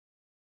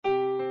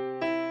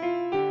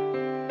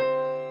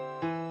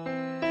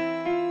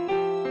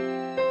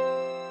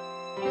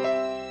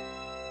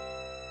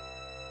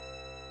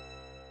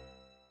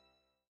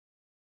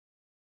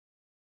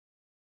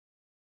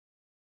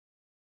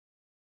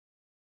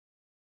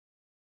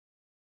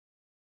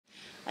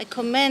I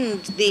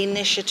commend the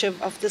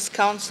initiative of this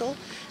Council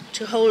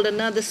to hold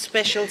another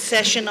special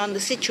session on the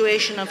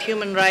situation of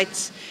human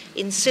rights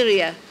in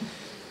Syria.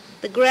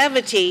 The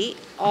gravity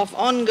of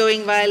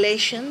ongoing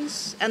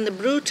violations and the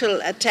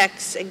brutal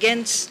attacks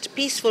against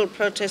peaceful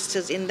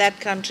protesters in that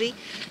country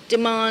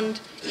demand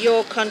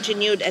your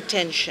continued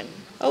attention.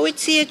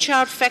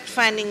 OHCHR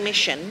fact-finding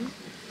mission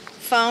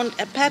found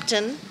a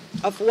pattern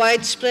of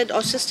widespread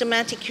or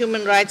systematic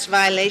human rights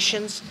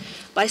violations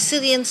by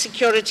Syrian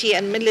security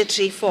and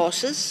military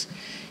forces,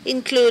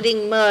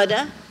 including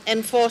murder,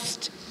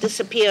 enforced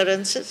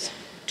disappearances,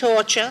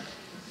 torture,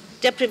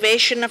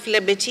 deprivation of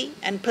liberty,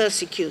 and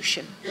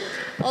persecution.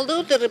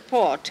 Although the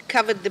report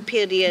covered the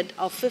period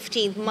of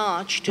 15th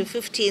March to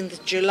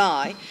 15th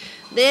July,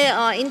 there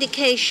are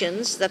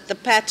indications that the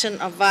pattern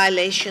of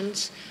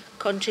violations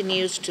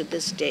continues to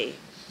this day.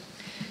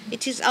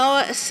 It is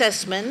our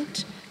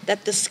assessment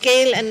that the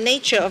scale and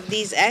nature of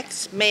these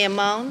acts may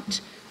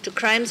amount to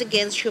crimes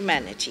against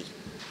humanity.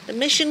 The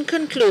mission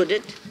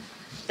concluded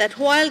that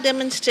while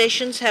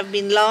demonstrations have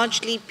been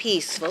largely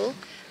peaceful,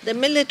 the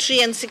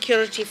military and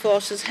security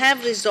forces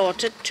have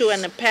resorted to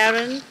an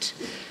apparent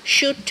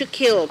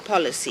shoot-to-kill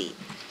policy.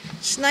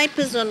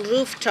 Snipers on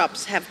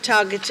rooftops have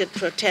targeted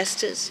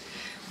protesters,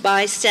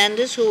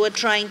 bystanders who were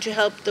trying to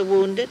help the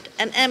wounded,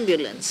 and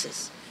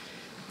ambulances.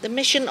 The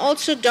mission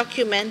also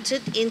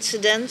documented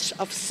incidents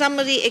of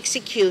summary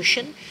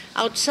execution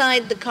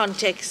outside the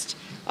context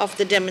of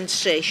the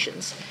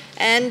demonstrations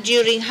and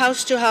during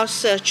house-to-house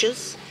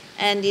searches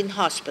and in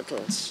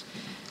hospitals.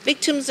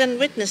 Victims and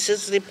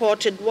witnesses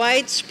reported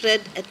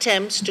widespread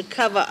attempts to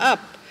cover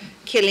up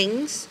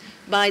killings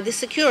by the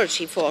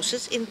security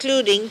forces,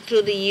 including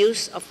through the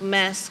use of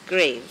mass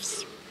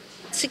graves.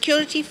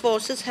 Security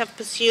forces have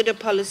pursued a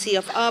policy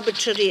of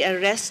arbitrary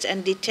arrest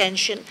and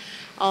detention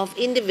of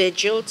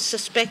individuals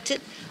suspected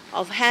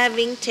of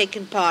having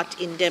taken part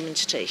in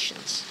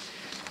demonstrations.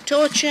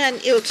 Torture and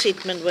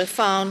ill-treatment were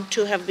found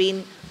to have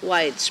been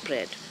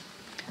widespread.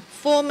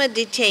 Former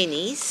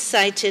detainees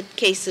cited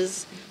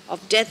cases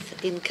of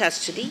death in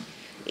custody,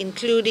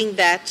 including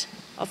that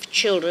of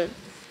children,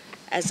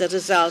 as a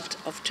result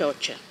of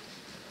torture.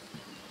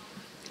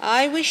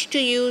 I wish to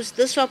use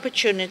this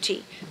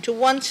opportunity to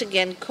once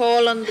again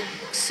call on the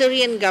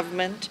Syrian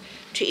government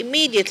to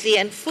immediately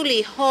and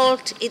fully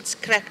halt its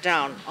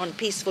crackdown on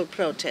peaceful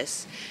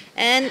protests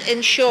and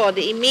ensure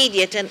the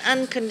immediate and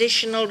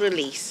unconditional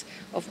release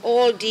of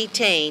all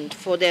detained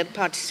for their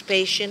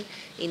participation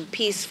in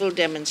peaceful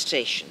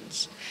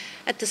demonstrations.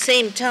 At the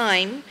same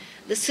time,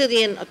 the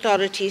Syrian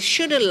authorities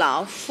should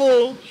allow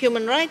full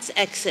human rights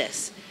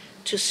access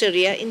to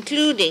Syria,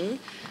 including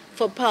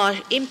for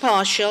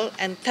impartial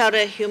and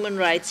thorough human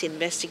rights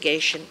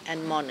investigation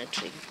and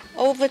monitoring.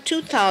 Over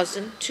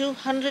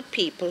 2,200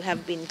 people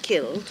have been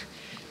killed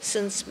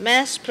since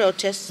mass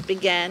protests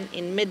began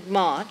in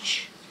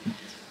mid-March,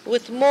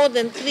 with more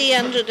than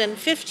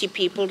 350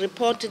 people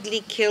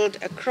reportedly killed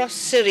across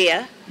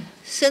Syria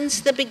since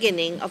the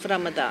beginning of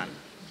Ramadan.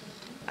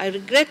 I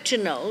regret to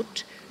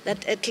note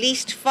that at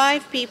least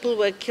 5 people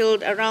were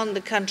killed around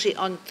the country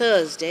on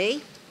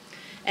Thursday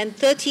and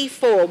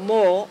 34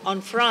 more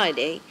on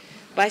Friday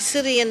by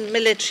Syrian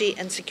military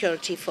and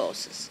security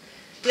forces.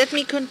 Let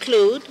me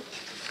conclude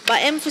by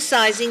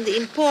emphasizing the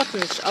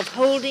importance of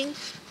holding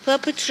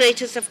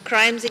perpetrators of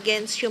crimes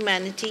against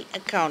humanity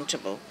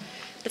accountable.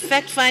 The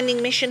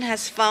fact-finding mission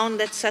has found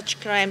that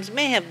such crimes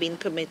may have been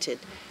committed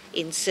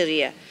in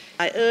Syria.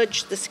 I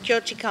urge the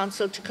Security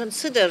Council to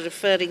consider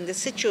referring the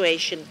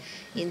situation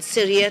in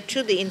Syria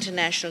to the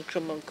International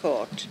Criminal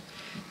Court.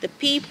 The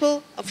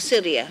people of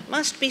Syria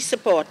must be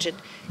supported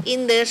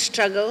in their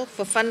struggle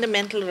for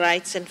fundamental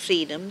rights and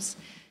freedoms